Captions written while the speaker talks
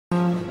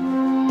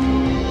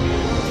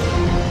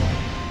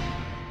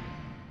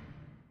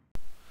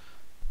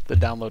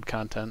download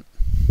content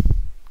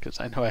because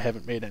I know I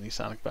haven't made any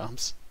Sonic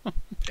bombs.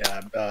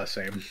 Yeah,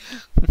 same.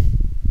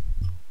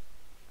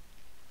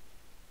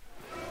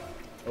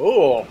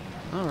 Oh.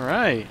 All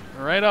right,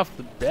 right off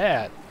the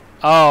bat.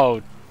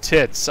 Oh,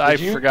 tits! I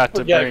forgot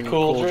to bring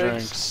cool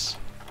drinks.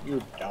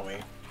 You dummy.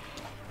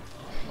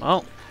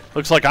 Well,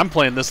 looks like I'm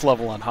playing this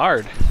level on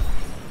hard.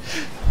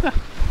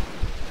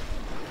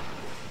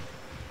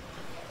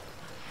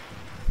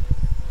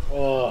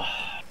 Oh,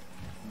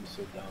 I'm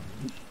so dumb.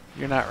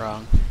 You're not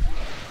wrong.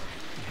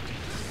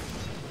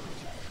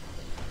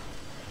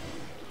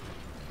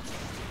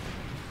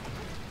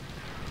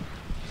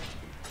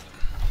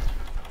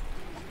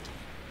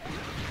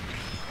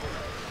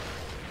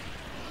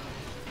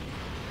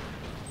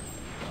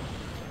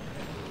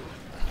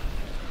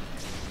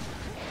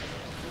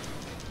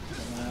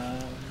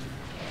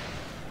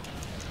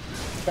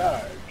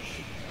 Charge.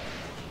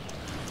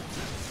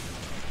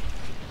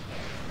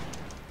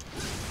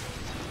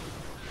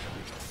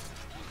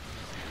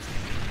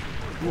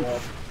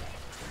 Well,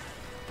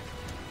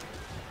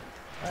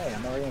 hey,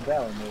 I'm already in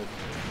battle mode.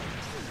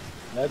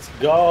 Let's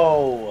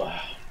go!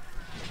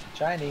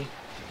 Shiny.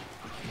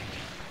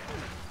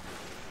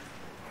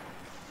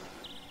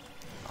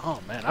 Oh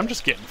man, I'm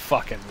just getting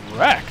fucking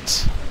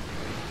wrecked.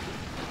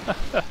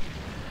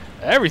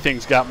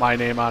 Everything's got my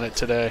name on it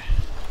today.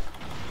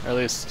 Or at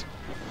least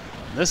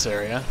in this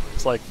area.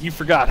 It's like, you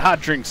forgot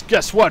hot drinks.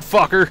 Guess what,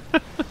 fucker? I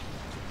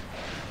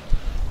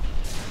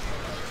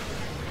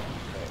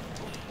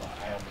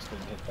almost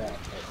didn't hit that.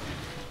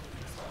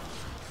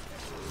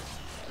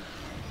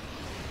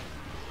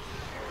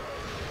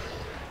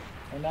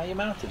 And now you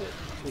mounted it.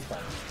 Be fine.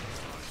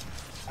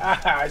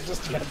 Ah, I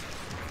just got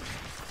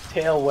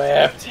tail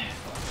whipped.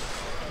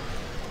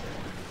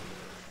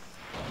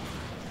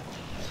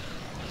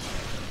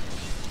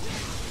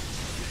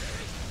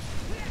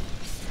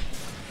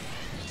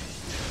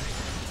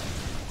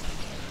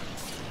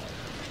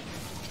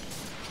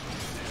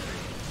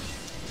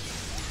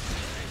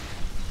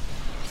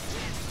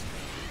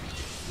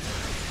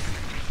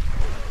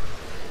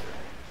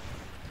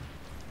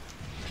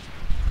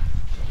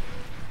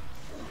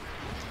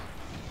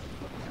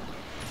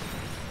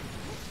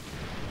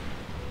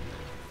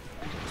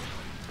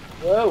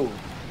 Whoa!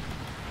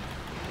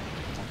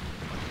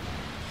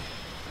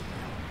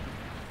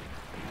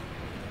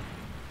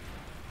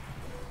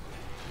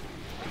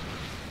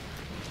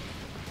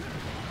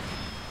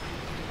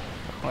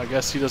 Well, I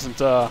guess he doesn't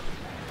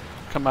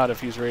come out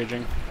if he's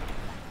raging.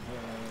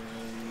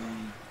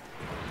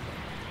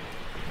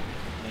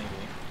 Maybe.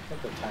 I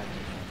think the timing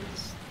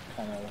is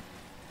kind of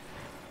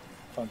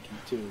funky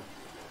too.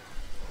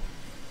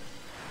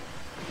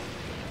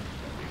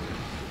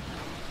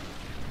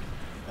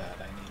 But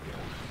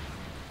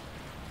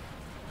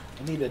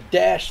I need a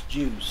dash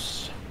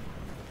juice.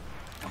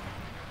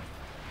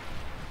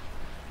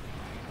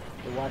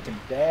 They're wanting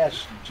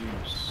dash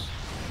juice.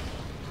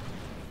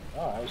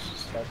 Oh, I was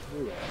just about to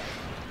do that.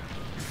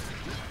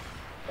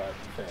 But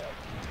you failed.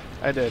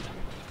 I did.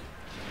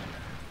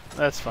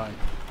 That's fine.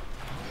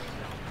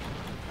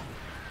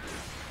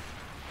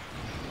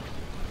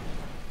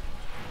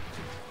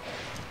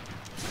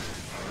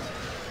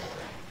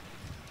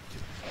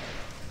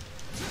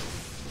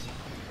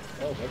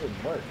 Oh, that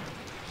didn't work.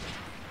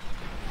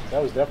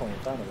 That was definitely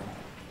in front of him.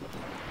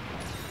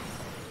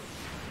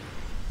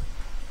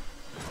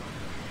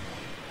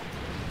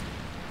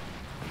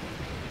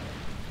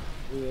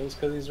 Maybe it was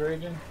because he's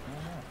raging? I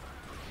don't know.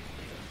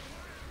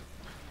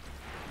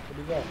 Where'd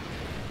he go?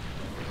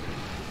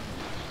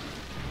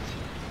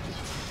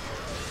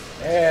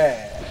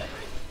 Yeah!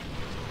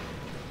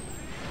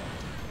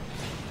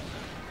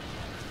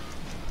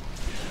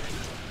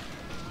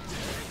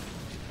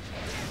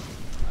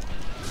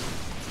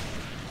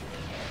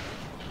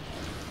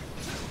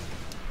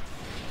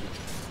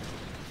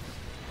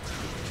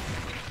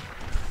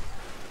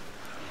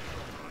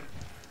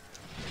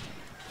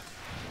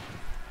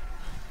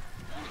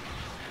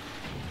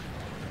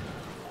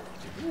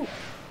 Ooh.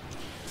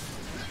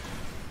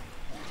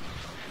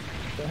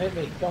 Don't hit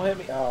me! Don't hit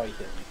me! Oh, he hit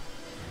me.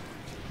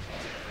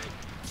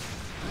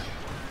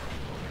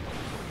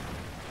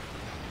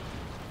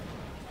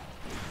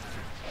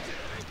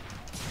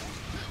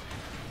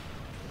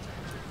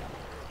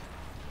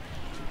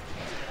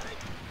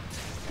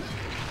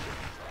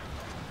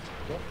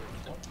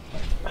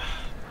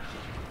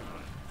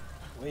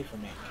 Away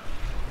from me.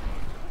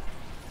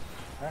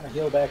 Trying to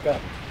heal back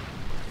up.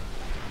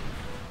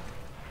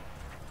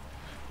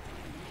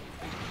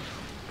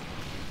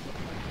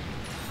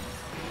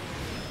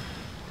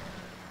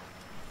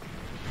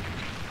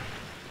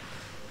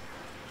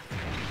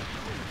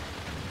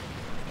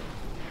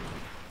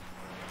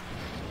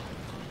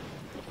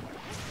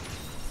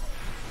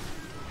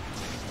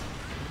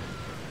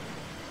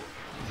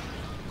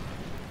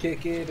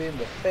 Kick it in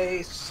the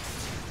face.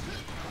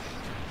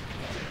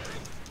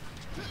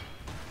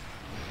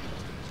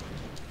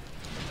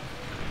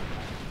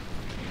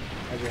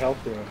 How's your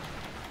health doing?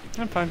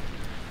 I'm fine.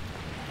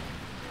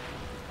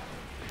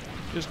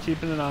 Just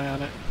keeping an eye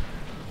on it.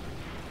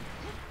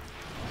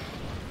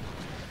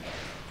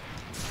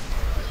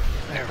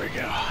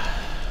 go.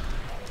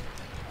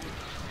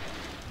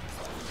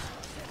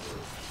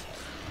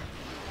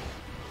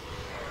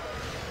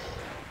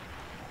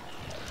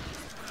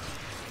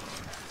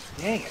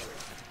 Dang it.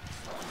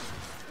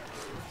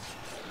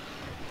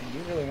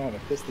 You really know how to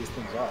piss these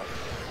things off.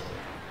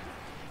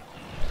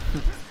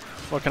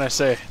 What can I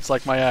say? It's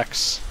like my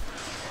ex.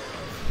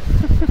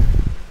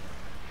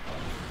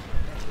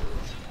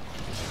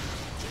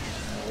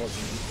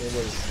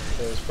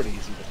 It was pretty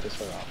easy to piss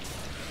her off.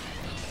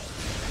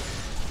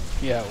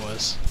 Yeah, it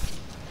was.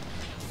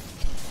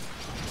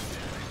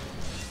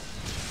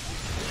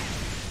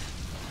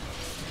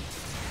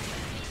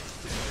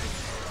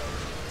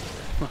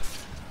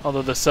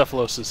 Although the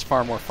Cephalos is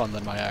far more fun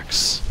than my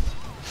ex.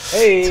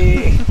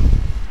 Hey!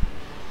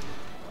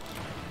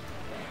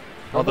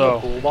 Although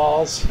pool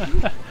balls.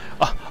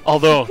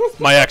 Although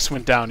my ex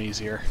went down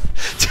easier.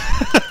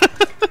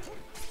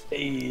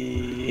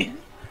 Hey.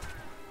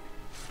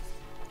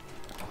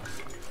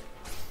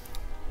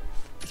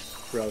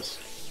 Gross.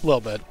 A little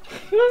bit.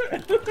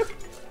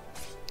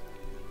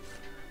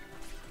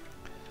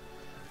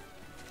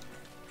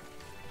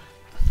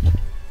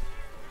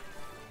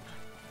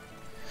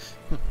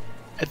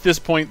 At this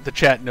point, the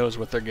chat knows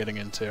what they're getting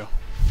into.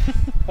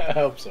 I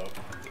hope so.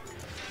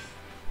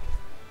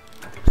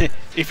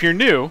 If you're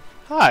new,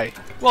 hi.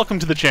 Welcome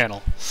to the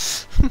channel.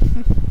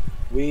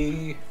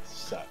 We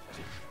suck.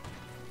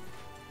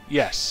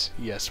 Yes.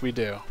 Yes, we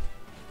do.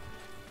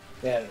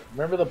 Yeah,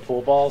 remember the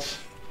pool balls?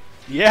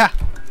 Yeah.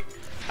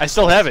 I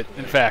still have it,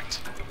 in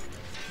fact.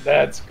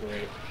 That's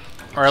great.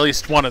 Or at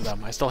least one of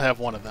them. I still have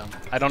one of them.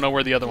 I don't know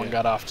where the other one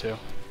got off to.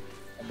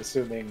 I'm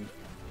assuming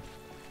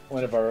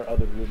one of our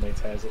other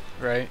roommates has it.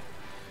 Right?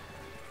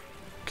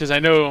 Because I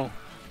know...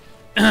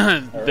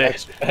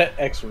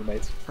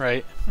 ex-roommates.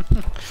 Right.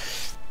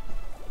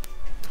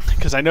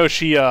 Because I know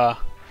she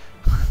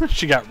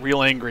she got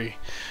real angry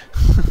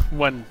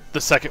when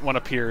the second one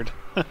appeared.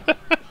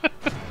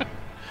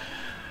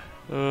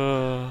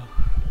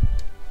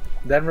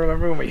 Then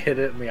remember when we hid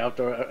it in the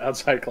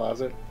outside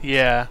closet?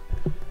 Yeah.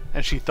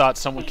 And she thought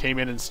someone came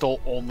in and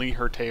stole only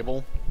her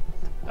table.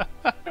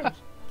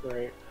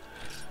 Right.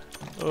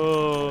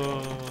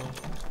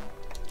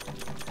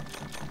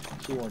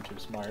 She weren't too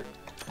smart.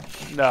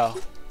 No.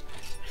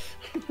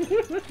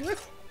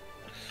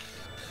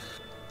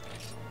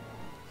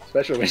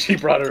 Especially when she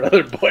brought her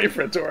other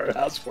boyfriend to our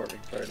housewarming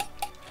party.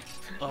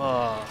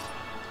 Yeah.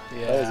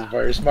 That wasn't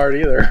very smart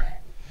either.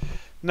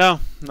 No,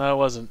 it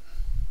wasn't.